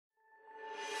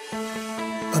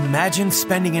Imagine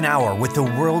spending an hour with the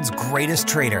world's greatest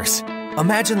traders.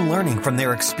 Imagine learning from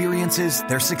their experiences,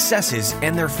 their successes,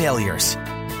 and their failures.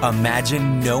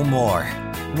 Imagine no more.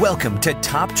 Welcome to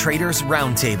Top Traders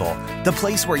Roundtable, the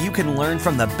place where you can learn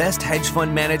from the best hedge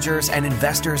fund managers and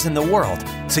investors in the world,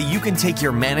 so you can take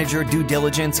your manager due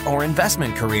diligence or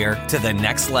investment career to the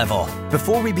next level.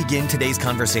 Before we begin today's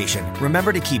conversation,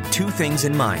 remember to keep two things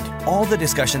in mind. All the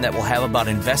discussion that we'll have about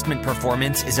investment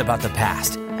performance is about the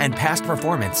past, and past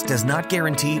performance does not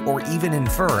guarantee or even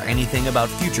infer anything about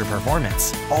future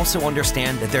performance. Also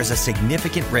understand that there's a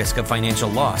significant risk of financial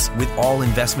loss with all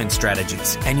investment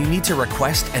strategies, and you need to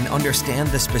request and understand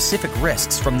the specific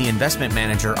risks from the investment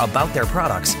manager about their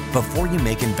products before you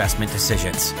make investment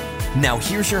decisions. Now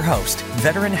here's your host,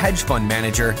 veteran hedge fund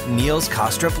manager Niels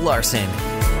Kaastrup Larsen.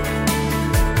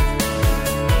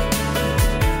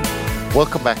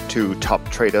 Welcome back to Top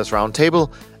Traders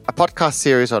Roundtable, a podcast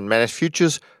series on managed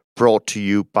futures brought to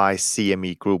you by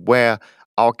CME Group, where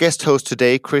our guest host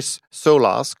today, Chris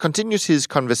Koutolas, continues his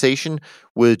conversation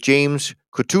with James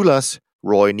Koutolas,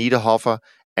 Roy Niederhoffer,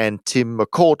 and Tim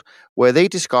McCourt, where they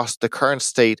discuss the current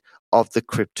state of the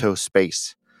crypto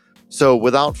space. So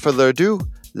without further ado,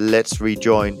 let's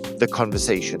rejoin the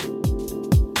conversation.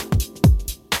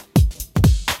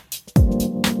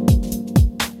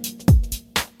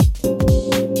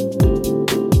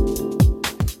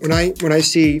 When I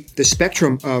see the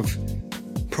spectrum of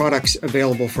products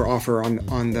available for offer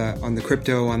on the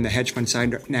crypto, on the hedge fund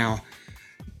side now,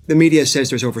 the media says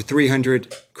there's over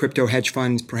 300 crypto hedge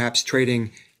funds, perhaps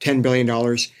trading $10 billion.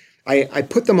 I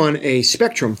put them on a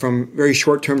spectrum from very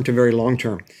short term to very long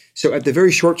term. So at the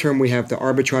very short term, we have the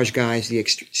arbitrage guys, the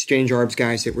exchange arbs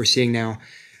guys that we're seeing now.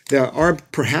 The arb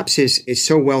perhaps is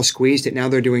so well squeezed that now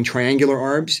they're doing triangular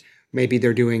arbs. Maybe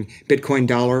they're doing Bitcoin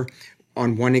dollar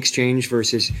on one exchange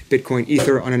versus Bitcoin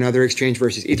Ether on another exchange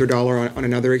versus Ether dollar on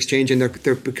another exchange. And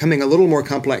they're becoming a little more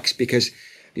complex because,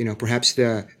 perhaps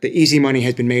the easy money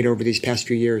has been made over these past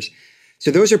few years.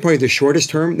 So those are probably the shortest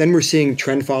term. Then we're seeing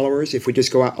trend followers, if we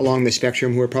just go out along the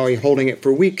spectrum, who are probably holding it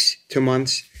for weeks to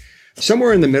months.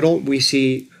 Somewhere in the middle, we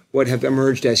see what have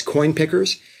emerged as coin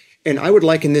pickers. And I would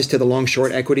liken this to the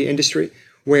long-short equity industry,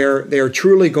 where they are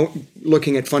truly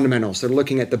looking at fundamentals. They're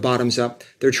looking at the bottoms up.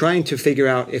 They're trying to figure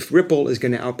out if Ripple is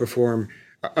going to outperform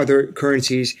other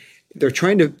currencies. They're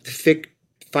trying to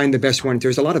find the best one.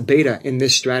 There's a lot of beta in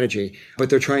this strategy, but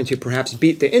they're trying to perhaps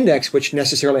beat the index, which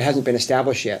necessarily hasn't been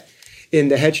established yet. In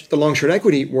the long-short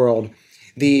equity world,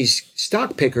 these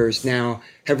stock pickers now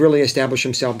have really established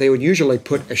themselves. They would usually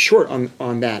put a short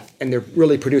on that, and they're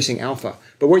really producing alpha.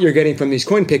 But what you're getting from these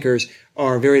coin pickers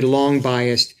are very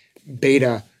long-biased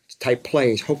beta type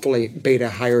plays, hopefully beta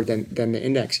higher than the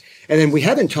index. And then we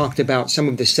haven't talked about some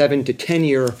of the 7 to 10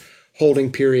 year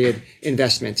holding period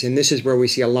investments. And this is where we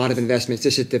see a lot of investments.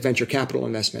 This is the venture capital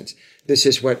investments. This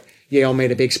is what Yale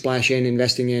made a big splash in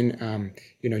investing in,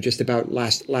 just about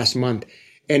last month.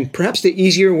 And perhaps the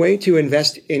easier way to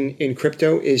invest in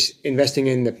crypto is investing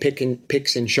in the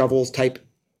picks and shovels type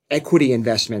equity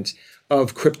investments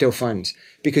of crypto funds,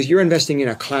 because you're investing in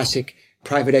a classic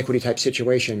private equity type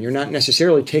situation. You're not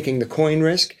necessarily taking the coin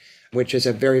risk, which is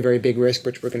a very, very big risk,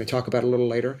 which we're going to talk about a little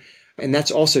later. And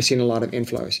that's also seen a lot of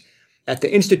inflows. At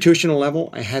the institutional level,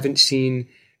 I haven't seen,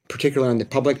 particularly on the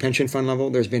public pension fund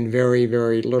level, there's been very,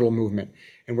 very little movement.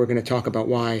 And we're going to talk about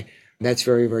why that's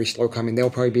very, very slow coming. They'll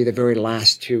probably be the very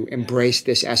last to embrace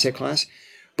this asset class.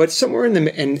 But somewhere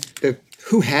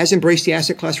who has embraced the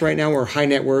asset class right now are high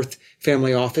net worth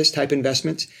family office type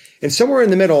investments. And somewhere in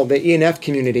the middle, the E&F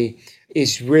community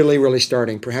is really, really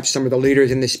starting. Perhaps some of the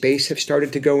leaders in this space have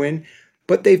started to go in,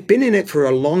 but they've been in it for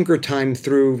a longer time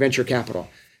through venture capital.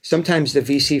 Sometimes the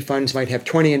VC funds might have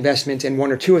 20 investments and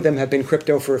 1 or 2 of them have been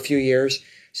crypto for a few years.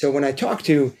 So when I talk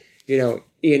to,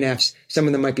 E&Fs, some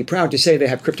of them might be proud to say they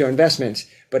have crypto investments,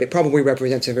 but it probably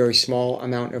represents a very small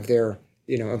amount of their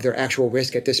actual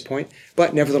risk at this point.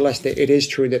 But nevertheless, it is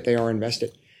true that they are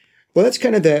invested. Well, that's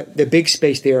kind of the big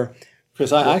space there.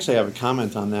 Chris, I actually have a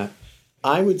comment on that.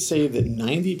 I would say that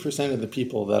 90% of the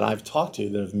people that I've talked to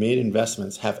that have made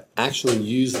investments have actually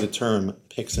used the term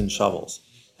picks and shovels.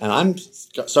 And I'm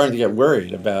starting to get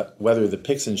worried about whether the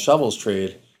picks and shovels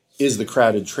trade is the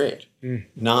crowded trade,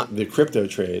 not the crypto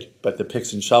trade, but the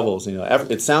picks and shovels.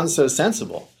 It sounds so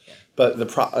sensible,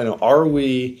 but are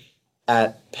we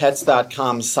at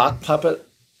pets.com sock puppet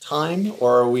time,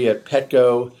 or are we at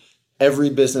Petco?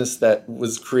 Every business that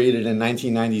was created in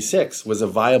 1996 was a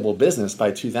viable business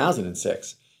by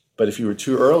 2006. But if you were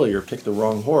too early or picked the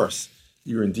wrong horse,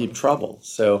 you were in deep trouble.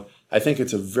 So I think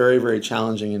it's a very, very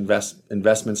challenging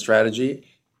investment strategy,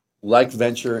 like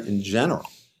venture in general.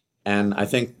 And I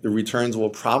think the returns will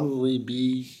probably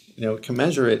be,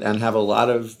 commensurate and have a lot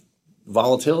of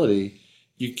volatility.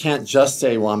 You can't just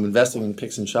say, well, I'm investing in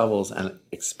picks and shovels and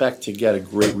expect to get a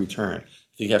great return.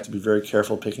 I think you have to be very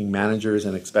careful picking managers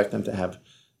and expect them to have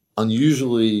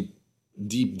unusually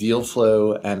deep deal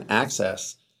flow and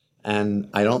access. And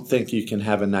I don't think you can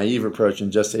have a naive approach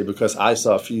and just say, because I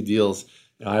saw a few deals,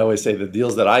 I always say the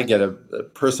deals that I get a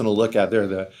personal look at, they're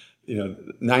the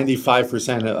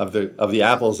 95% of the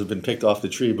apples have been picked off the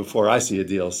tree before I see a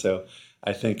deal. So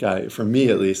I think for me,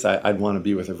 at least, I'd want to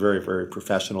be with a very, very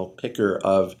professional picker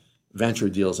of venture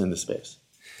deals in the space.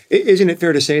 Isn't it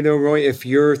fair to say, though, Roy, if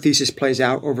your thesis plays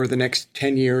out over the next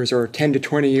 10 years or 10 to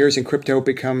 20 years and crypto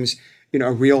becomes,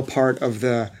 a real part of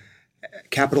the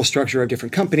capital structure of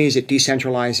different companies, it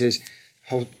decentralizes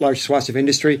whole large swaths of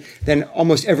industry, then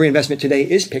almost every investment today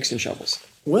is picks and shovels?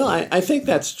 Well, I think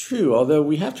that's true, although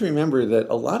we have to remember that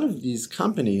a lot of these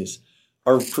companies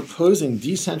are proposing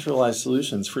decentralized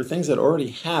solutions for things that already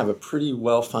have a pretty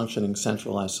well-functioning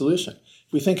centralized solution.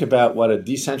 If we think about what a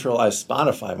decentralized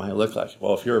Spotify might look like,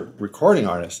 well, if you're a recording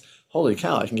artist, holy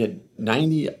cow, I can get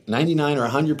 99 or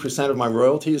 100% of my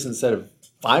royalties instead of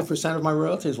 5% of my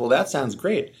royalties. Well, that sounds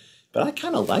great, but I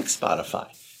kind of like Spotify.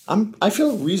 I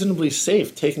feel reasonably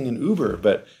safe taking an Uber,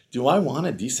 but do I want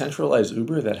a decentralized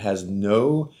Uber that has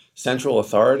no central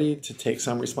authority to take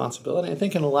some responsibility? I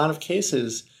think in a lot of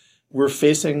cases, we're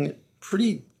facing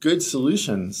pretty good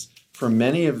solutions for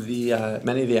many of the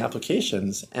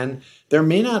applications, and there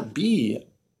may not be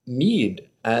need,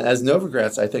 as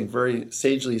Novogratz, I think, very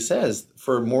sagely says,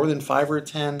 for more than 5 or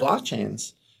 10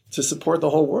 blockchains to support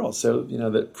the whole world. So,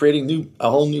 that creating a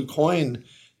whole new coin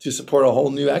to support a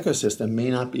whole new ecosystem may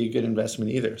not be a good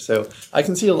investment either. So I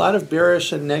can see a lot of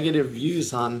bearish and negative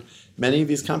views on many of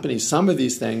these companies. Some of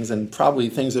these things, and probably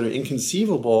things that are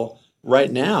inconceivable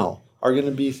right now, are going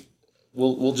to be,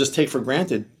 we'll just take for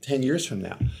granted 10 years from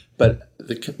now. But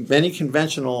many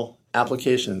conventional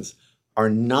applications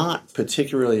are not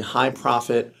particularly high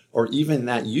profit or even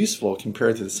that useful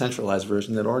compared to the centralized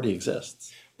version that already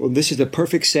exists. Well, this is the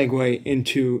perfect segue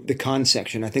into the con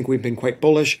section. I think we've been quite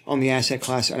bullish on the asset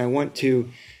class, and I want to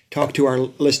talk to our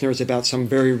listeners about some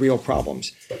very real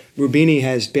problems. Rubini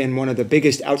has been one of the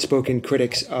biggest outspoken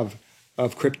critics of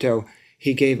crypto.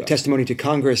 He gave testimony to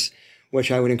Congress,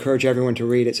 which I would encourage everyone to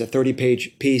read. It's a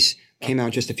 30-page piece, came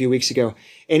out just a few weeks ago.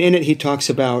 And in it, he talks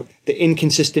about the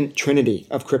inconsistent trinity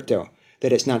of crypto,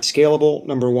 that it's not scalable,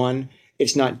 number one,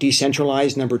 it's not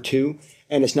decentralized, number two,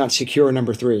 and it's not secure,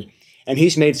 number three. And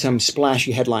he's made some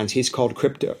splashy headlines. He's called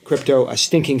crypto a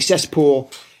stinking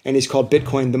cesspool, and he's called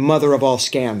Bitcoin the mother of all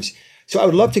scams. So I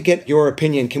would love to get your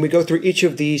opinion. Can we go through each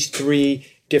of these three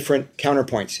different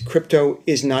counterpoints? Crypto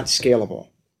is not scalable.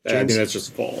 James? I think that's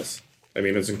just false. I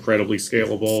mean, it's incredibly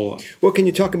scalable. Well, can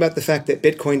you talk about the fact that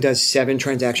Bitcoin does 7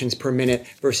 transactions per minute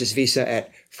versus Visa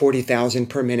at 40,000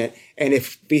 per minute? And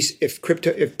if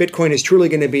Bitcoin is truly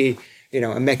going to be,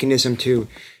 a mechanism to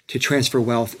transfer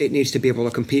wealth, it needs to be able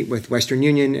to compete with Western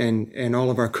Union and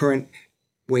all of our current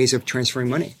ways of transferring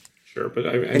money. Sure, but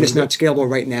and it's not scalable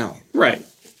right now. Right.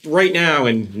 Right now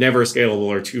and never scalable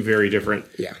are two very different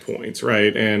points,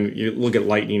 right? And you look at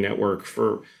Lightning Network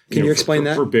for... Can you explain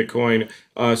that? For Bitcoin.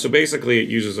 So basically it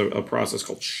uses a process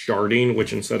called sharding,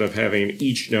 which instead of having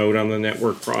each node on the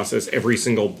network process every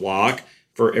single block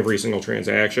for every single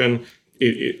transaction,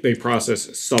 they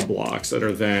process sub-blocks that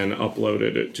are then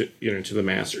uploaded to the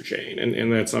master chain.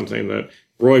 And that's something that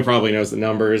Roy probably knows the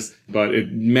numbers, but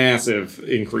massive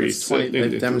increase.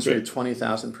 They've demonstrated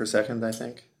 20,000 per second, I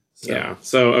think. So. Yeah.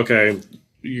 So, okay,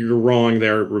 you're wrong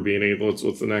there, Rubini.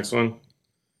 What's the next one?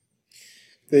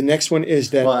 The next one is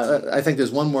that... Well, I think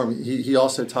there's one more. He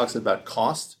also talks about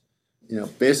cost.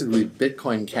 Basically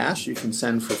Bitcoin Cash you can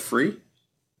send for free.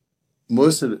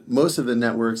 Most of the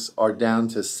networks are down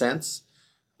to cents.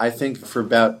 I think for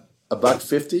about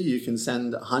 $1.50 you can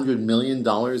send $100 million of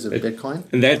Bitcoin.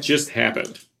 And that just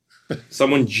happened.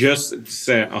 Someone just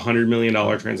sent $100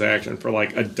 million transaction for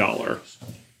like $1.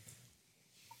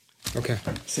 Okay.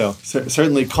 So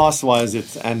certainly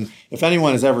cost-wise, and if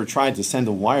anyone has ever tried to send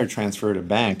a wire transfer to a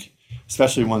bank,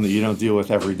 especially one that you don't deal with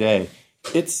every day,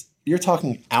 you're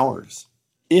talking hours,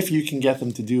 if you can get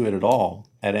them to do it at all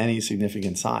at any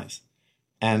significant size.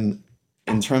 And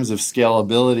in terms of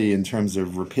scalability, in terms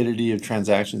of rapidity of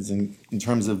transactions, in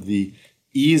terms of the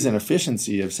ease and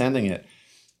efficiency of sending it,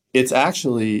 it's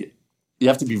actually, you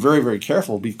have to be very, very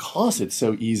careful because it's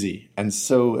so easy and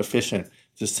so efficient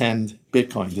to send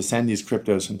Bitcoin, to send these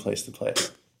cryptos from place to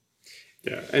place.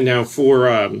 Yeah, and now for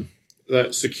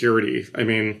the security, I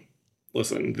mean,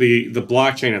 listen, the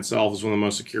blockchain itself is one of the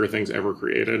most secure things ever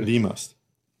created. The most.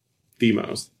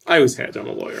 I always had I'm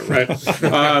a lawyer, right?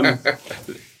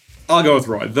 I'll go with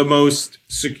Roy. The most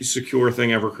secure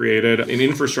thing ever created. In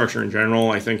infrastructure in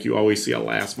general, I think you always see a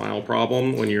last mile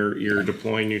problem when you're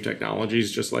deploying new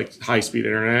technologies, just like high speed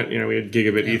internet. We had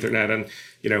gigabit Ethernet and,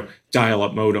 dial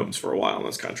up modems for a while in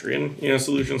this country. And,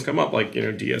 solutions come up like,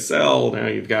 DSL. Now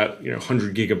you've got,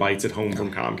 100 gigabytes at home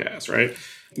from Comcast, right?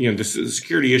 This is a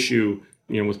security issue.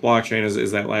 With blockchain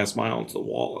is that last mile into the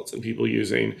wallets and people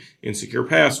using insecure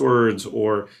passwords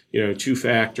or,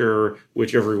 two-factor,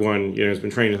 which everyone, has been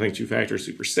trained to think two-factor is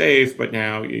super safe, but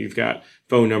now you've got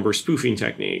phone number spoofing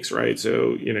techniques, right?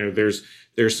 So, there's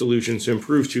solutions to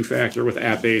improve two-factor with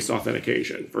app-based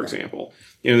authentication, for example.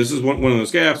 This is one of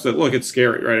those gaps that, look, it's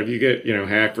scary, right? If you get,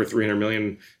 hacked for $300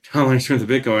 million worth of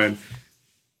Bitcoin,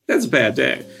 that's a bad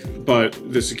day. But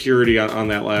the security on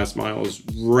that last mile is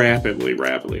rapidly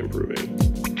improving.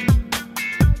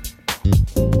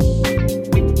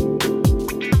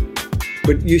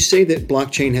 But you say that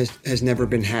blockchain has never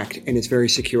been hacked and it's very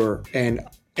secure, and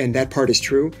that part is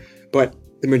true, but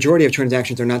the majority of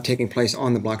transactions are not taking place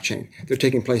on the blockchain. They're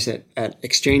taking place at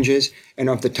exchanges, and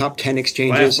of the top 10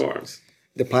 exchanges,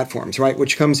 the platforms, right?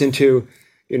 Which comes into,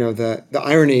 the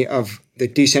irony of the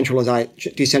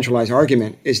decentralized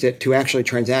argument is that to actually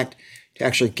transact, to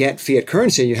actually get fiat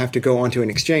currency, you have to go onto an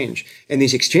exchange. And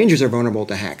these exchanges are vulnerable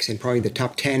to hacks. And probably the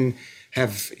top 10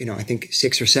 have, I think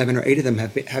 6 or 7 or 8 of them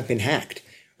have been hacked,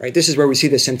 right? This is where we see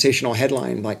the sensational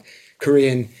headline, like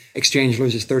Korean exchange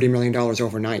loses $30 million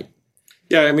overnight.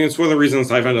 Yeah, it's one of the reasons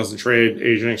iPhone doesn't trade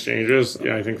Asian exchanges.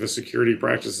 Yeah, I think the security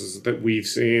practices that we've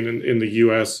seen in the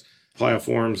U.S.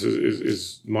 platforms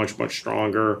is much, much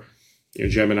stronger.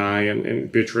 Gemini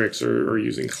and Bittrex are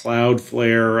using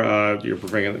Cloudflare. You're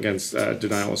preventing against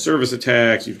denial of service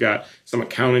attacks. You've got some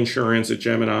account insurance at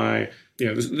Gemini.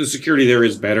 The security there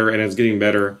is better, and it's getting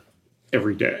better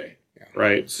every day,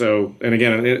 right? So, and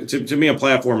again, to me, a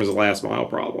platform is a last mile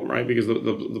problem, right? Because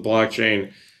the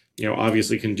blockchain,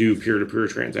 obviously can do peer-to-peer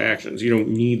transactions. You don't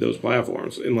need those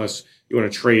platforms unless you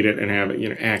want to trade it and have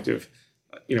it, active,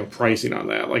 pricing on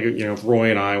that. Like, if Roy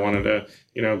and I wanted to,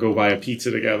 go buy a pizza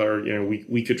together,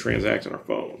 we could transact on our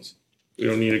phones. We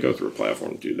don't need to go through a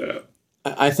platform to do that.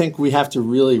 I think we have to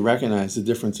really recognize the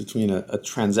difference between a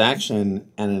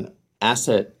transaction and an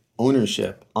asset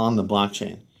ownership on the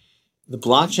blockchain. The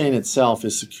blockchain itself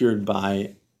is secured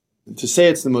by, to say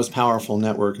it's the most powerful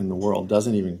network in the world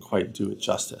doesn't even quite do it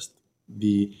justice.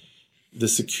 The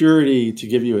security, to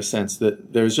give you a sense,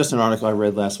 that there was just an article I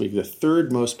read last week, the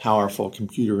third most powerful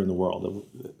computer in the world,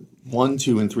 1,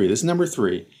 2, and 3. This number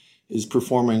 3 is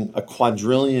performing a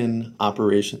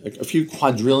few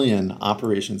quadrillion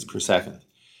operations per second.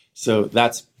 So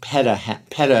that's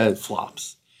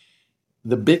petaflops.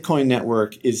 The Bitcoin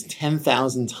network is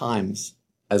 10,000 times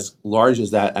as large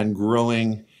as that and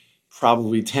growing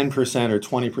probably 10% or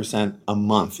 20% a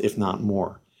month, if not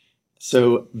more.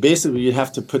 So basically, you'd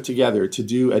have to put together to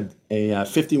do a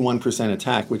 51%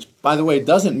 attack, which, by the way,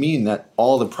 doesn't mean that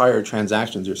all the prior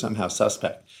transactions are somehow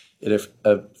suspect. If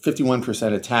a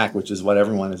 51% attack, which is what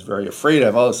everyone is very afraid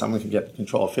of, someone can get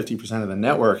control of 50% of the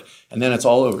network, and then it's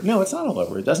all over. No, it's not all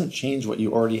over. It doesn't change what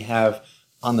you already have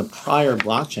on the prior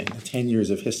blockchain, the 10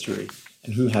 years of history,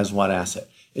 and who has what asset.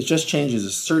 It just changes a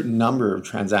certain number of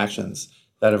transactions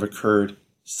that have occurred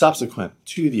subsequent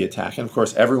to the attack. And of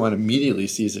course, everyone immediately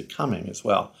sees it coming as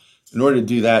well. In order to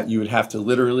do that, you would have to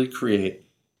literally create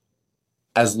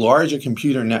as large a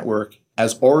computer network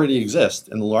as already exists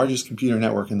in the largest computer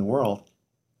network in the world,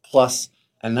 plus,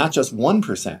 and not just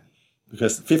 1%,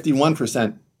 because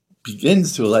 51%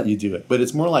 begins to let you do it, but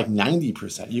it's more like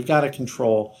 90%. You've got to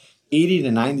control 80 to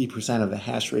 90% of the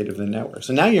hash rate of the network.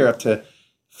 So now you're up to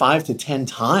 5 to 10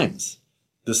 times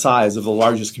the size of the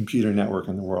largest computer network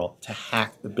in the world to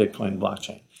hack the Bitcoin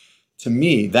blockchain. To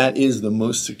me, that is the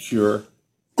most secure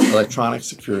electronic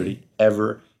security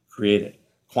ever created.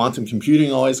 Quantum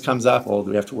computing always comes up. Well,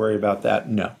 do we have to worry about that?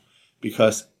 No,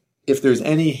 because if there's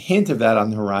any hint of that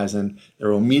on the horizon, there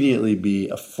will immediately be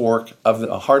a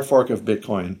hard fork of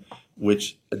Bitcoin,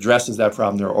 which addresses that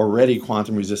problem. There are already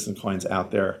quantum resistant coins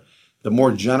out there. The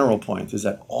more general point is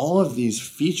that all of these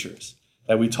features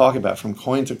that we talk about from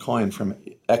coin to coin, from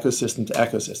ecosystem to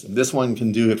ecosystem. This one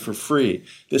can do it for free.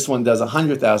 This one does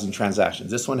 100,000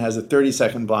 transactions. This one has a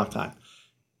 30-second block time.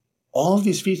 All of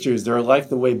these features, they're like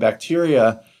the way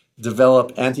bacteria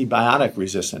develop antibiotic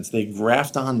resistance. They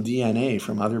graft on DNA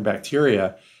from other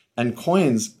bacteria, and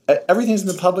coins, everything's in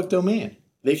the public domain.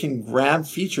 They can grab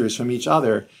features from each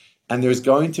other, and there's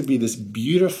going to be this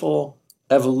beautiful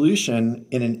evolution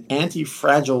in an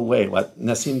anti-fragile way, what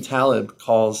Nassim Taleb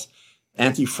calls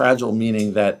anti-fragile,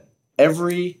 meaning that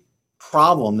every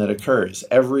problem that occurs,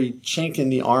 every chink in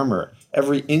the armor,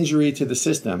 every injury to the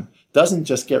system doesn't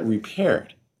just get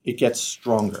repaired, it gets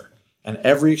stronger. And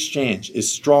every exchange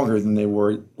is stronger than they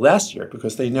were last year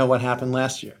because they know what happened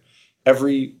last year.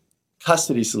 Every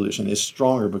custody solution is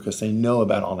stronger because they know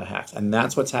about all the hacks. And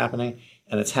that's what's happening.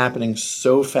 And it's happening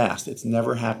so fast. It's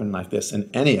never happened like this in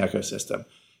any ecosystem.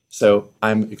 So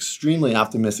I'm extremely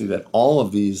optimistic that all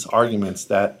of these arguments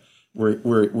that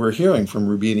we're hearing from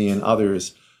Rubini and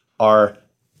others are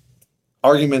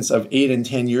arguments of 8 and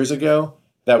 10 years ago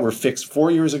that were fixed 4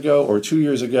 years ago or 2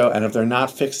 years ago. And if they're not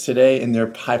fixed today in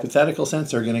their hypothetical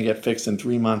sense, they're going to get fixed in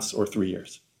 3 months or 3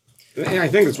 years. And I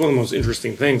think it's one of the most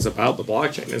interesting things about the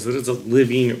blockchain is that it's a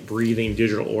living, breathing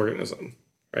digital organism,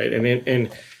 right?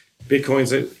 And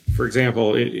Bitcoin's, for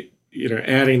example,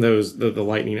 adding the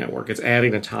Lightning Network, it's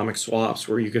adding atomic swaps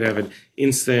where you could have an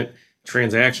instant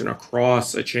transaction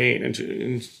across a chain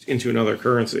into another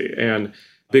currency. And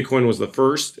Bitcoin was the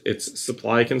first. It's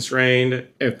supply constrained.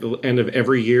 At the end of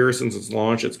every year since its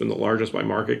launch, it's been the largest by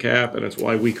market cap, and it's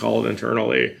why we call it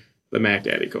internally the Mac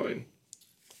Daddy coin.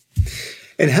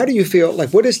 And how do you feel,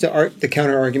 like, what is the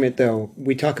counter argument, though?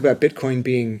 We talk about Bitcoin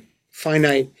being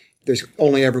finite. There's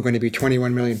only ever going to be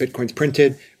 21 million Bitcoins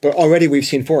printed, but already we've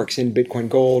seen forks in Bitcoin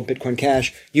Gold, Bitcoin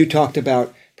Cash. You talked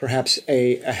about perhaps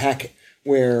a hack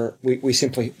where we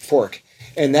simply fork,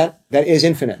 and that is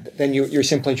infinite. Then you're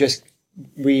simply just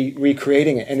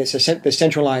recreating it, and it's the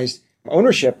centralized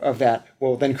ownership of that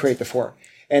will then create the fork.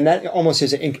 And that almost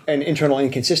is an internal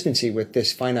inconsistency with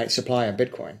this finite supply of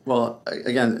Bitcoin. Well,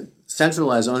 again,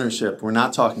 centralized ownership, we're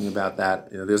not talking about that.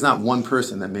 There's not one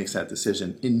person that makes that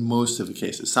decision in most of the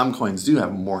cases. Some coins do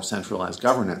have more centralized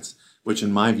governance, which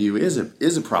in my view is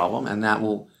a problem, and that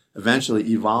will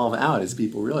eventually evolve out as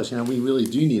people realize, we really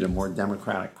do need a more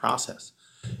democratic process.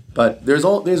 But there's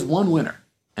one winner,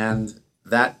 and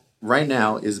that right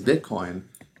now is Bitcoin.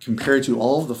 Compared to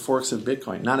all of the forks of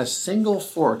Bitcoin, not a single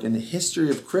fork in the history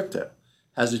of crypto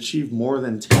has achieved more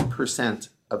than 10%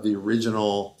 of the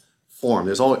original form.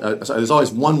 There's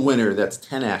always one winner that's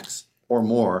 10x or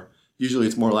more. Usually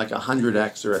it's more like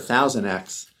 100x or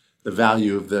 1,000x the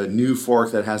value of the new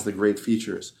fork that has the great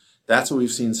features. That's what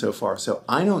we've seen so far. So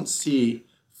I don't see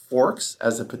forks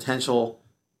as a potential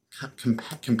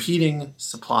competing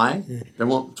supply. There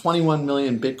won't 21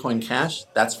 million Bitcoin Cash.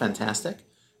 That's fantastic.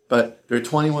 But there are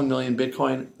 21 million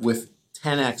Bitcoin with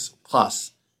 10x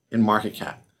plus in market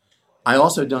cap. I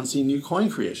also don't see new coin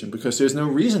creation because there's no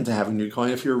reason to have a new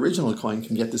coin if your original coin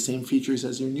can get the same features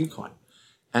as your new coin.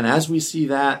 And as we see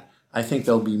that, I think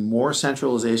there'll be more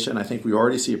centralization. I think we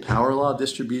already see a power law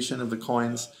distribution of the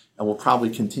coins, and we'll probably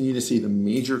continue to see the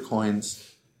major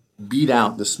coins beat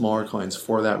out the smaller coins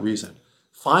for that reason.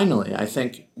 Finally, I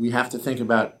think we have to think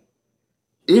about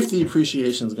if the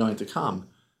appreciation is going to come,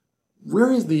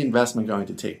 where is the investment going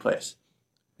to take place?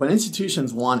 When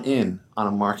institutions want in on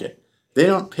a market, they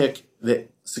don't pick the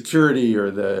security or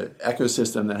the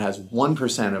ecosystem that has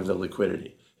 1% of the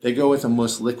liquidity. They go with the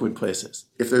most liquid places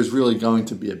if there's really going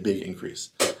to be a big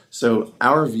increase. So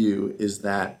our view is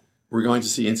that we're going to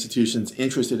see institutions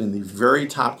interested in the very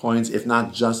top coins, if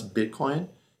not just Bitcoin,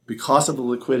 because of the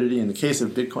liquidity. In the case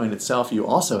of Bitcoin itself, you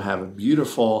also have a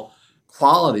beautiful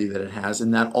quality that it has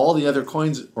in that all the other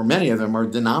coins, or many of them, are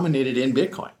denominated in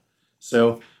Bitcoin.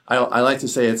 So I like to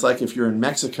say it's like if you're in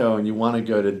Mexico and you want to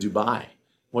go to Dubai.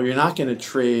 Well, you're not going to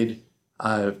trade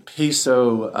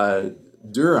peso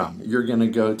dirham. You're going to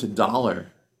go to dollar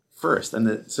first.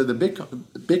 And so the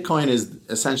Bitcoin is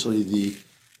essentially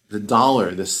the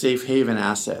dollar, the safe haven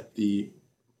asset, the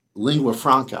lingua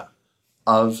franca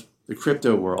of the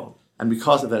crypto world. And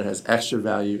because of that, it has extra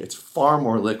value. It's far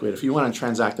more liquid. If you want to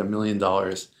transact $1 million,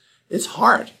 it's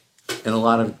hard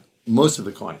in most of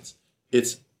the coins.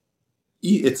 It's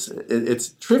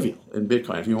trivial in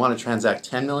Bitcoin. If you want to transact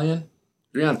 10 million,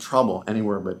 you're going to have trouble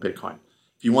anywhere but Bitcoin.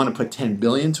 If you want to put 10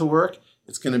 billion to work,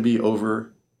 it's going to be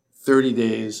over 30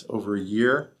 days, over a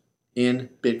year in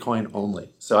Bitcoin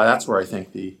only. So that's where I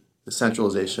think the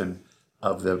centralization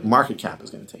of the market cap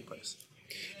is going to take place.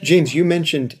 James, you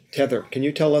mentioned Tether. Can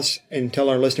you tell us and tell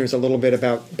our listeners a little bit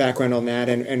about background on that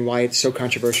and why it's so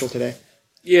controversial today?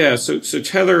 Yeah, so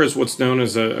Tether is what's known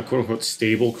as a quote-unquote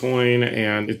stable coin,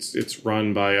 and it's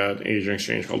run by an Asian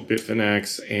exchange called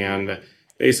Bitfinex. And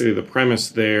basically the premise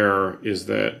there is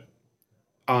that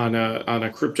on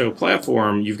a crypto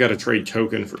platform, you've got to trade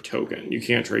token for token. You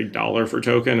can't trade dollar for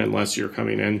token unless you're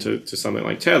coming into something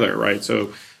like Tether, right?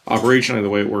 So operationally, the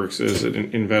way it works is an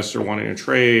investor wanting to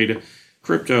trade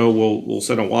crypto will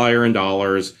send a wire in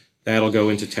dollars. That'll go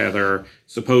into Tether.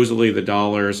 Supposedly the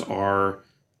dollars are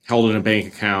held in a bank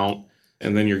account,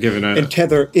 and then you're given And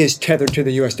Tether is tethered to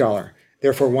the US dollar.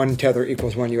 Therefore, one tether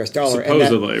equals $1.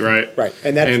 Supposedly, right? Right.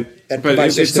 But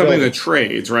it's something that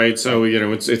trades, right? So,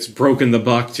 it's broken the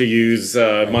buck, to use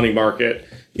money market,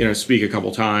 speak a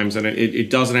couple times, and it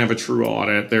doesn't have a true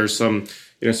audit. There's some,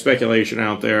 speculation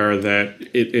out there that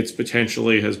it's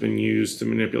potentially has been used to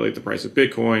manipulate the price of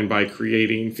Bitcoin by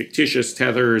creating fictitious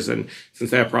tethers. And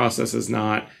since that process is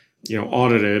not,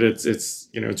 audited,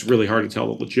 it's really hard to tell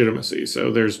the legitimacy.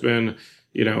 So there's been,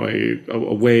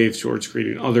 a wave towards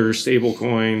creating other stable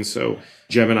coins. So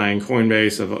Gemini and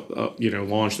Coinbase have,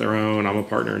 launched their own. I'm a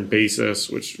partner in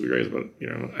Basis, which we raised about,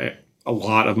 a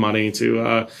lot of money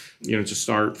to, to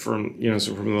start from,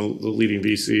 so from the leading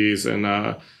VCs and,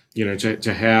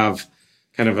 to have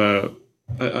kind of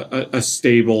a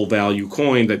stable value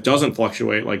coin that doesn't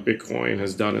fluctuate like Bitcoin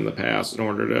has done in the past in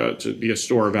order to be a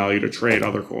store of value to trade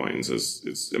other coins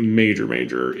is a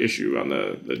major issue on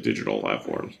the digital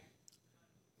platforms.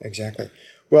 Exactly.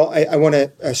 Well, I want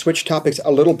to switch topics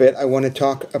a little bit. I want to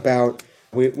talk about,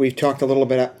 we've talked a little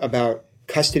bit about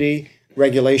custody,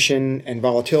 regulation, and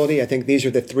volatility. I think these are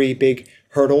the three big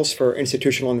hurdles for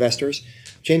institutional investors.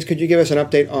 James, could you give us an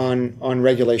update on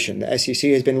regulation? The SEC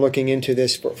has been looking into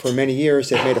this for many years.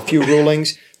 They've made a few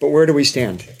rulings, but where do we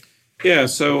stand? Yeah,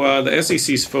 so the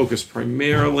SEC's focused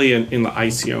primarily in the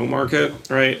ICO market,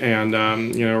 right? And,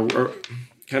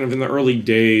 kind of in the early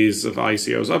days of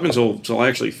ICOs, up until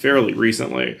actually fairly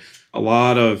recently, a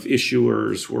lot of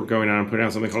issuers were going out and putting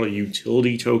out something called a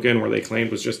utility token, where they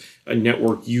claimed was just a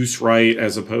network use right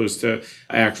as opposed to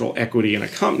actual equity in a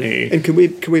company. And can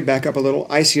we back up a little?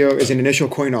 ICO is an initial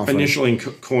coin offering. Initially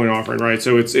coin offering, right?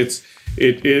 So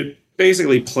it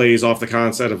basically plays off the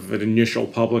concept of an initial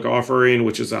public offering,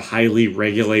 which is a highly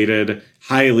regulated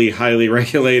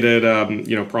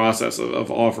process of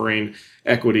offering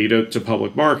equity to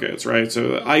public markets, right? So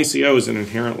the ICO has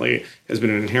been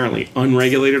an inherently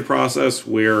unregulated process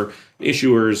where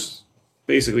issuers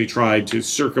basically tried to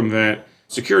circumvent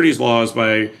securities laws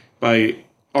by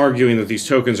arguing that these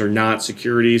tokens are not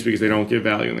securities because they don't give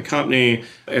value in the company.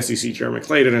 SEC Chairman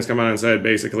Clayton has come out and said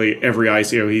basically every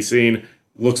ICO he's seen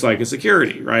looks like a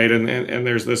security, right? And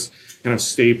there's this kind of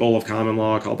staple of common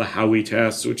law called the Howey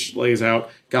test, which lays out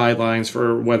guidelines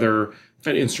for whether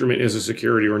an instrument is a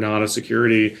security or not a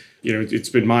security. It's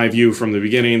been my view from the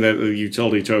beginning that the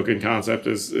utility token concept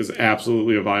is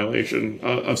absolutely a violation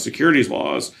of securities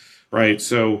laws, right?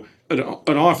 So an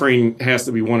offering has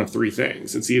to be one of three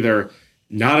things. It's either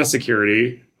not a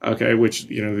security, okay, which,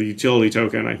 the utility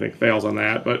token, I think, fails on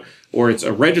that, or it's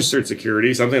a registered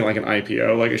security, something like an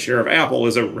IPO, like a share of Apple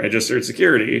is a registered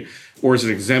security, or it's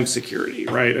an exempt security,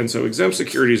 right? And so exempt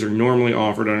securities are normally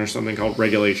offered under something called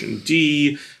Regulation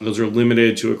D. Those are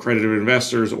limited to accredited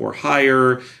investors or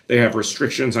higher. They have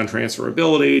restrictions on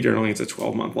transferability. Generally, it's a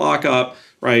 12-month lockup,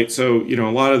 right? So,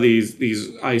 a lot of these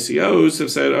ICOs have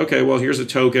said, okay, well, here's a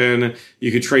token.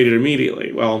 You could trade it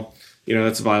immediately. Well,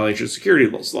 that's a violation of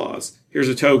securities laws. Here's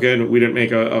a token. We didn't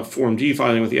make a Form D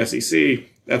filing with the SEC.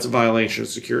 That's a violation of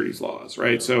securities laws,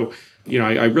 right? So,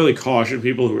 I really caution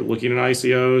people who are looking at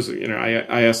ICOs.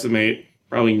 I estimate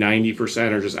probably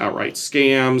 90% are just outright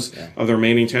scams. Yeah. Of the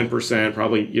remaining 10%,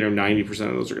 probably, 90%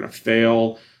 of those are going to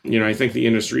fail. I think the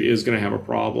industry is going to have a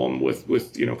problem with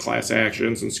class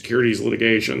actions and securities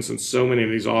litigation, since so many of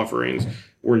these offerings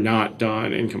were not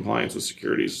done in compliance with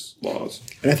securities laws.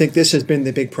 And I think this has been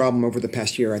the big problem over the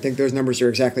past year. I think those numbers are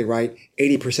exactly right.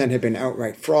 80% have been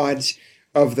outright frauds.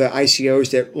 Of the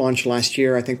ICOs that launched last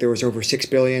year, I think there was over 6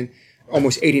 billion.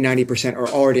 Almost 80-90% are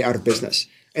already out of business.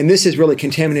 And this has really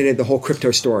contaminated the whole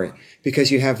crypto story, because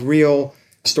you have real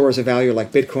stores of value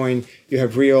like Bitcoin. You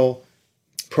have real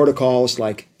protocols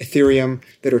like Ethereum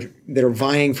that are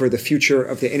vying for the future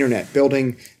of the internet,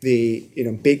 building the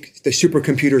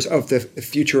supercomputers of the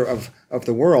future of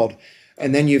the world.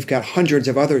 And then you've got hundreds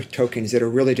of other tokens that are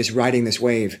really just riding this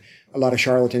wave. A lot of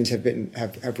charlatans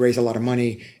have raised a lot of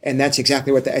money, and that's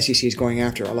exactly what the SEC is going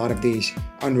after. A lot of these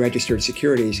unregistered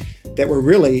securities that were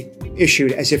really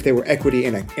issued as if they were equity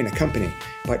in a company,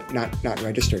 but not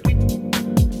registered.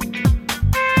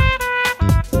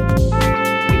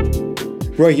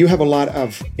 Roy, you have a lot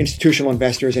of institutional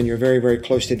investors, and you're very, very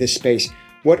close to this space.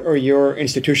 What are your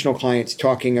institutional clients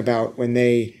talking about when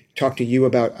they talk to you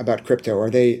about crypto? Are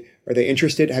they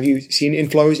interested? Have you seen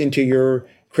inflows into your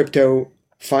crypto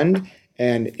fund?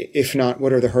 And if not,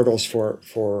 what are the hurdles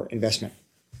for investment?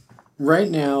 Right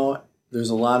now, there's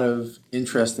a lot of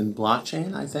interest in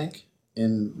blockchain, I think,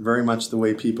 in very much the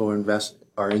way people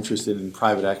are interested in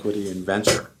private equity and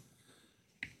venture.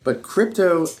 But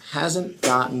crypto hasn't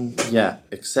gotten yet,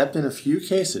 except in a few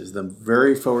cases, the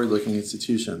very forward-looking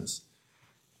institutions.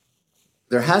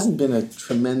 There hasn't been a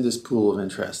tremendous pool of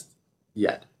interest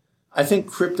yet. I think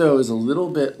crypto is a little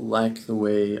bit like the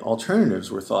way alternatives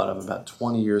were thought of about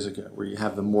 20 years ago, where you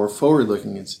have the more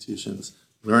forward-looking institutions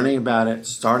learning about it,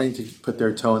 starting to put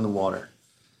their toe in the water.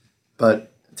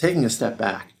 But taking a step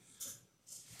back,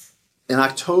 in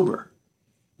October,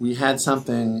 we had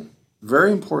something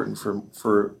very important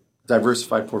for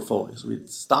diversified portfolios. We had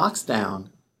stocks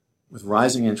down with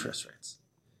rising interest rates.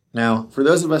 Now, for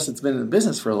those of us that's been in the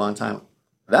business for a long time,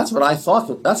 that's what I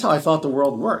thought. That's how I thought the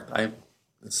world worked.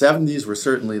 The 70s were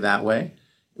certainly that way.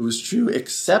 It was true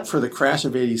except for the crash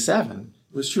of 87.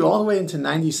 It was true all the way into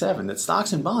 97 that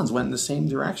stocks and bonds went in the same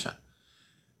direction.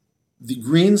 The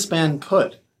Greenspan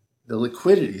put, the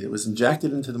liquidity that was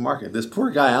injected into the market. This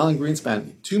poor guy, Alan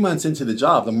Greenspan, 2 months into the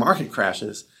job, the market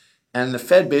crashes, and the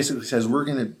Fed basically says we're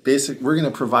going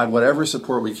to provide whatever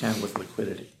support we can with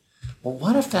liquidity. Well,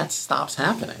 what if that stops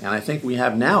happening? And I think we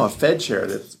have now a Fed chair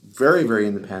that's very, very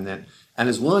independent and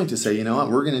is willing to say, you know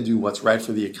what, we're going to do what's right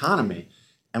for the economy,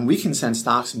 and we can send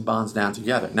stocks and bonds down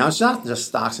together. Now, it's not just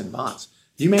stocks and bonds.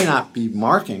 You may not be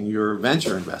marking your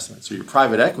venture investments or your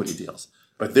private equity deals,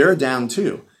 but they're down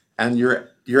too. And your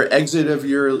exit of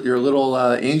your little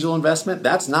angel investment,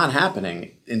 that's not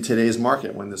happening in today's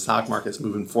market when the stock market's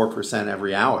moving 4%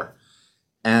 every hour.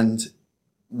 And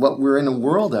what we're in a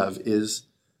world of is,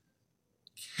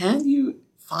 can you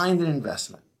find an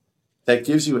investment that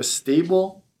gives you a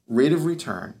stable rate of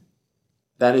return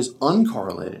that is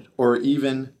uncorrelated or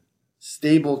even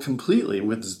stable completely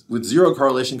with zero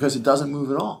correlation because it doesn't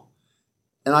move at all?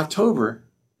 In October,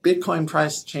 Bitcoin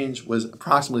price change was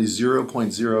approximately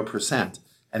 0.0%,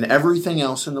 and everything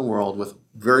else in the world, with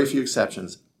very few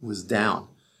exceptions, was down.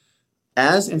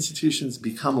 As institutions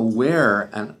become aware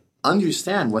and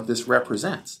understand what this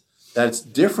represents, that it's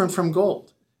different from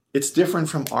gold, it's different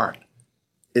from art,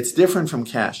 it's different from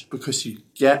cash, because you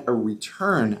get a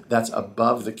return that's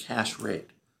above the cash rate.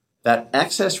 That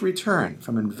excess return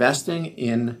from investing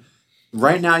in,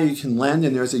 right now you can lend,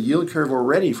 and there's a yield curve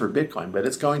already for Bitcoin, but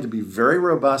it's going to be very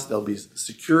robust. There'll be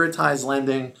securitized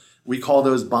lending. We call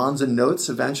those bonds and notes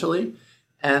eventually.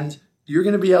 And you're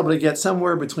going to be able to get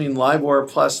somewhere between LIBOR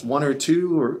plus 1 or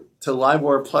 2 or to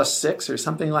LIBOR plus 6 or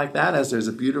something like that, as there's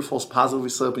a beautiful positively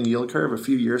sloping yield curve a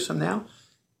few years from now.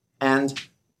 And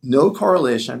no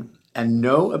correlation and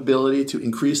no ability to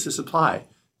increase the supply,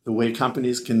 the way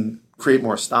companies can create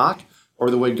more stock or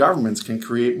the way governments can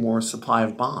create more supply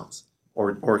of bonds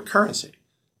or currency.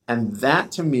 And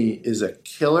that, to me, is a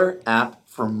killer app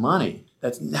for money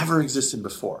that's never existed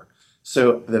before.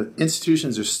 So the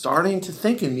institutions are starting to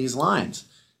think in these lines.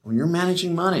 When you're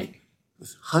managing money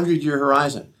with 100-year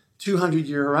horizon,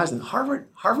 200-year horizon,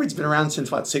 Harvard's been around since,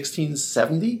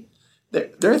 1670?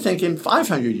 They're thinking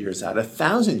 500 years out,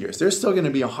 1,000 years. There's still going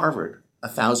to be a Harvard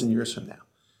 1,000 years from now.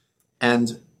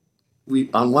 And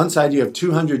on one side, you have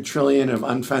 200 trillion of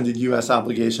unfunded U.S.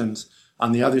 obligations.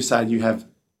 On the other side, you have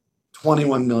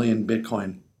 21 million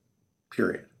Bitcoin,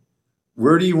 period.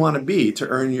 Where do you want to be to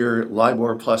earn your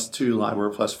LIBOR plus 2, LIBOR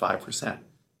plus 5%?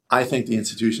 I think the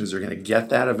institutions are going to get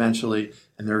that eventually,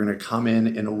 and they're going to come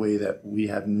in a way that we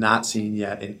have not seen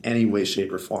yet in any way,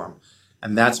 shape, or form.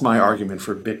 And that's my argument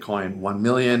for Bitcoin 1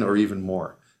 million or even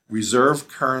more. Reserve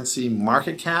currency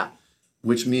market cap,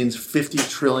 which means 50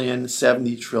 trillion,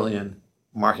 70 trillion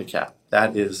market cap.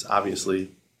 That is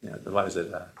obviously, what is it,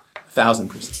 1,000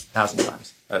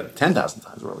 times, 10,000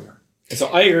 times where we are. So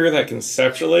I agree with that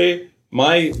conceptually.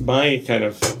 My kind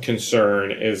of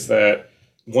concern is that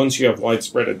once you have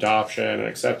widespread adoption and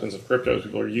acceptance of cryptos,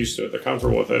 people are used to it, they're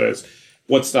comfortable with it, as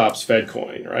what stops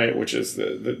FedCoin, right? Which is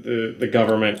the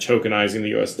government tokenizing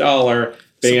the US dollar,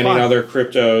 banning other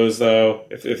cryptos, though,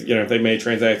 if they made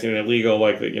transacting illegal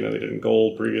like they did in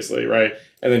gold previously, right?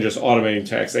 And then just automating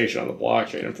taxation on the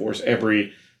blockchain and force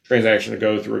every transaction to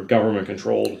go through a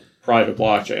government-controlled private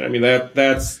blockchain. I mean,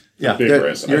 that's a big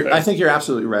risk. I think you're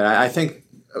absolutely right. I think,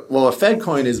 a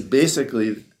FedCoin is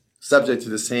basically subject to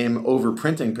the same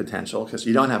overprinting potential because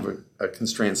you don't have a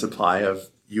constrained supply of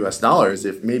US dollars,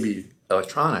 if maybe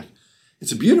electronic.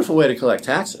 It's a beautiful way to collect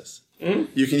taxes.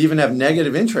 Mm-hmm. You can even have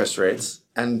negative interest rates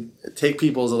and take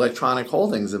people's electronic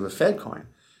holdings of a FedCoin.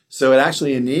 So it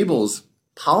actually enables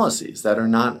policies that are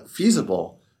not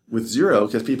feasible with zero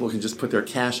because people can just put their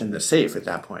cash in the safe at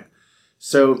that point.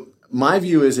 So my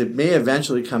view is it may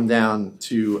eventually come down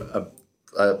to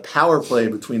a power play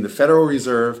between the Federal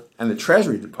Reserve and the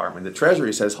Treasury Department. The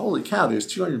Treasury says, holy cow, there's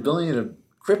 200 billion of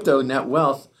crypto net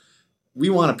wealth. We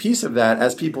want a piece of that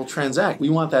as people transact. We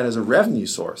want that as a revenue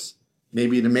source,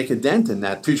 maybe to make a dent in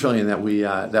that $2 trillion that we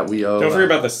owe. Don't forget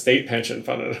about the state pension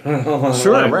fund.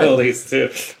 Sure, liabilities too.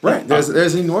 Right.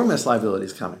 There's enormous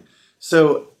liabilities coming.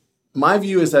 So my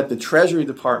view is that the Treasury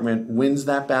Department wins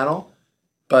that battle,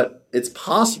 but it's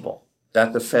possible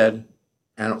that the Fed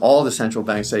and all the central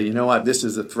banks say, you know what, this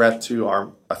is a threat to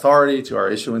our authority, to our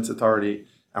issuance authority,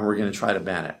 and we're going to try to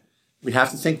ban it. We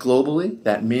have to think globally.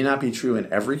 That may not be true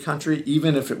in every country,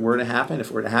 even if it were to happen.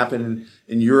 If it were to happen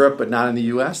in Europe, but not in the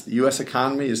U.S., the U.S.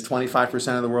 economy is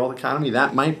 25% of the world economy.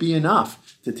 That might be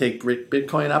enough to take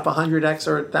Bitcoin up 100x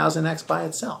or 1,000x by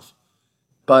itself.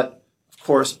 But, of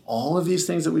course, all of these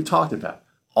things that we've talked about,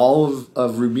 all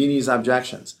of Rubini's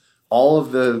objections, all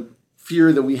of the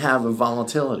fear that we have of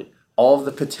volatility, all of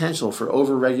the potential for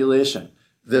overregulation,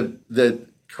 the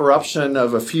corruption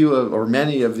of a few or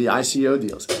many of the ICO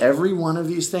deals. Every one of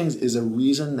these things is a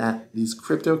reason that these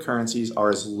cryptocurrencies are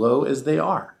as low as they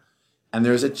are. And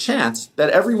there's a chance that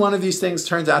every one of these things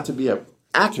turns out to be an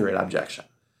accurate objection.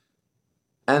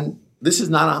 And this is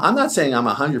not, I'm not saying I'm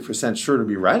 100% sure to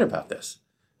be right about this.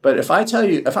 But if I tell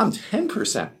you, if I'm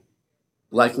 10%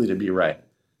 likely to be right,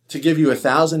 to give you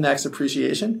 1,000x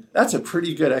appreciation, that's a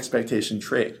pretty good expectation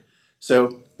trade.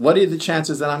 So what are the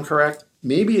chances that I'm correct?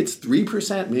 Maybe it's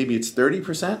 3%, maybe it's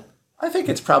 30%. I think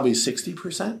it's probably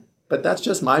 60%, but that's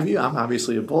just my view. I'm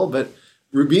obviously a bull, but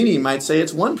Rubini might say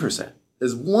it's 1%.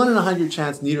 There's 1 in 100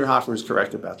 chance Niederhoffer is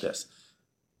correct about this.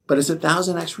 But it's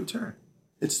 1,000x return.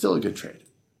 It's still a good trade.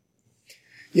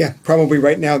 Yeah, probably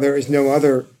right now there is no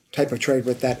other type of trade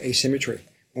with that asymmetry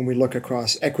when we look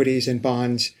across equities and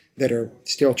bonds that are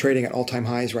still trading at all-time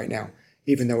highs right now,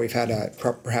 even though we've had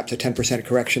perhaps a 10%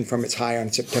 correction from its high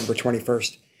on September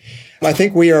 21st. I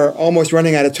think we are almost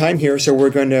running out of time here, so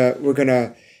we're going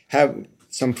to have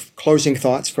some closing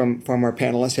thoughts from our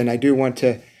panelists, and I do want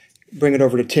to bring it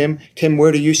over to Tim. Tim,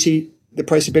 where do you see the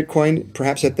price of Bitcoin,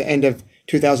 perhaps at the end of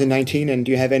 2019, and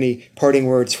do you have any parting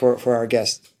words for our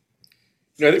guests?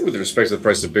 I think with respect to the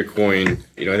price of Bitcoin,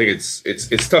 I think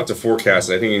it's tough to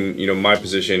forecast. I think my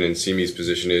position and CME's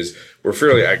position is we're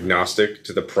fairly agnostic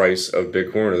to the price of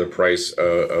Bitcoin or the price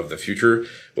of the future.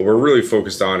 What we're really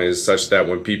focused on is such that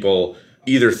when people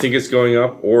either think it's going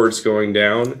up or it's going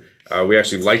down, we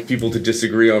actually like people to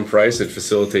disagree on price. It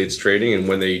facilitates trading. And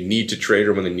when they need to trade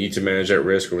or when they need to manage that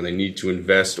risk or when they need to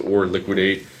invest or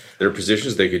liquidate their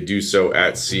positions, they could do so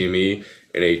at CME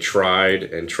in a tried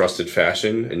and trusted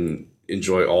fashion and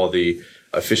enjoy all the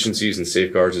efficiencies and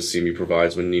safeguards that CME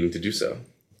provides when needing to do so.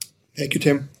 Thank you,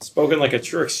 Tim. Spoken like a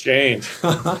true exchange.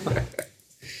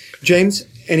 James,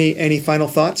 any final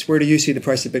thoughts? Where do you see the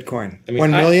price of Bitcoin? 1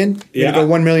 million? Yeah. Go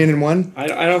 1 million and one? I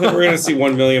don't think we're going to see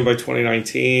 1 million by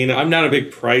 2019. I'm not a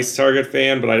big price target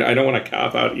fan, but I don't want to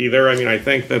cop out either. I mean, I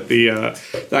think that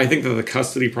the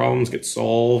custody problems get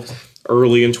solved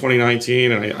early in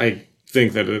 2019, and I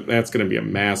think that that's going to be a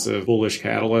massive bullish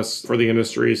catalyst for the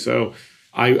industry. So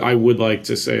I would like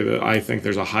to say that I think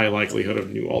there's a high likelihood of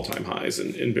new all-time highs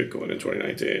in Bitcoin in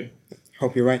 2019.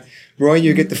 Hope you're right. Roy,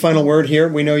 you get the final word here.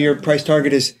 We know your price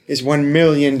target is $1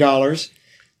 million.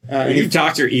 You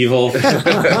Dr. Evil.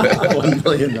 $1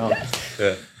 million.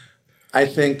 Yeah. I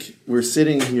think we're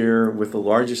sitting here with the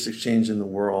largest exchange in the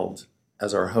world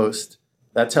as our host.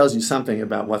 That tells you something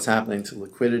about what's happening to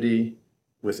liquidity,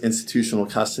 with institutional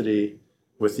custody,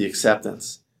 with the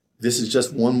acceptance. This is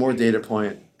just one more data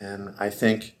point, and I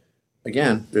think,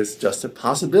 again, there's just a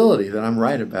possibility that I'm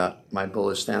right about my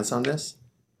bullish stance on this,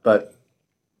 but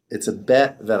it's a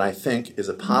bet that I think is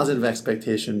a positive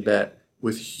expectation bet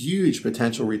with huge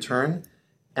potential return,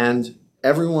 and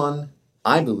everyone,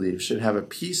 I believe, should have a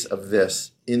piece of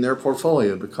this in their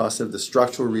portfolio because of the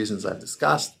structural reasons I've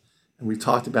discussed and we've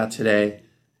talked about today,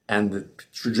 and the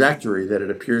trajectory that it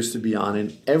appears to be on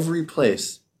in every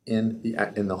place in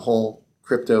the whole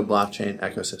crypto blockchain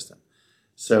ecosystem.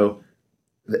 So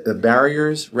the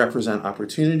barriers represent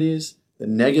opportunities, the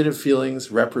negative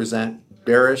feelings represent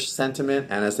bearish sentiment,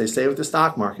 and as they say with the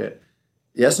stock market,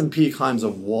 the S&P climbs a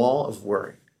wall of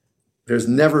worry. There's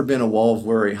never been a wall of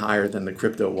worry higher than the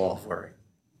crypto wall of worry.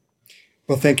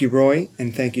 Well, thank you, Roy,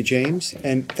 and thank you, James,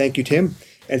 and thank you, Tim,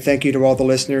 and thank you to all the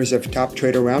listeners of Top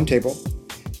Trader Roundtable.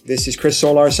 This is Chris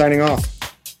Solar signing off.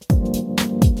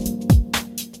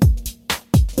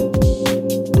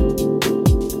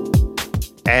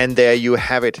 And there you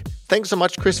have it. Thanks so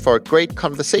much, Chris, for great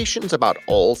conversations about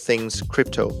all things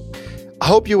crypto. I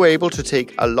hope you were able to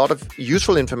take a lot of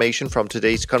useful information from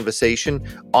today's conversation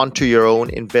onto your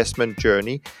own investment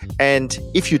journey. And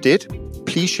if you did,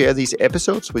 please share these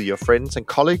episodes with your friends and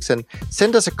colleagues and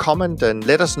send us a comment and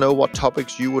let us know what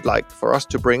topics you would like for us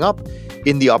to bring up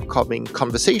in the upcoming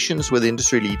conversations with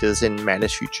industry leaders in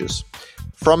managed futures.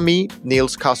 From me,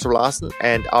 Niels Koutolas,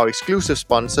 and our exclusive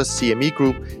sponsor, CME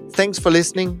Group, thanks for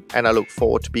listening, and I look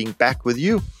forward to being back with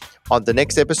you on the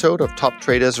next episode of Top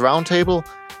Traders Roundtable.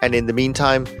 And in the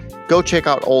meantime, Go check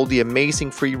out all the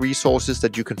amazing free resources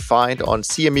that you can find on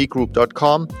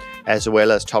cmegroup.com as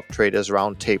well as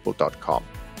toptradersroundtable.com.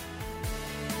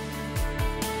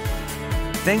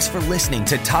 Thanks for listening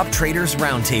to Top Traders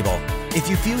Roundtable. If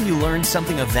you feel you learned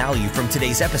something of value from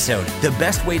today's episode, the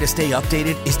best way to stay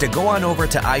updated is to go on over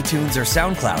to iTunes or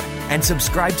SoundCloud and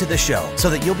subscribe to the show so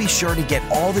that you'll be sure to get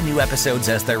all the new episodes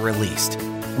as they're released.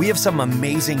 We have some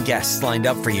amazing guests lined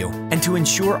up for you, and to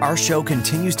ensure our show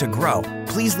continues to grow,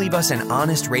 please leave us an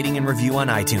honest rating and review on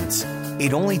iTunes.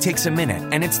 It only takes a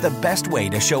minute, and it's the best way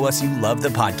to show us you love the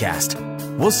podcast.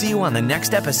 We'll see you on the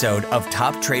next episode of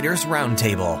Top Traders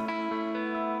Roundtable.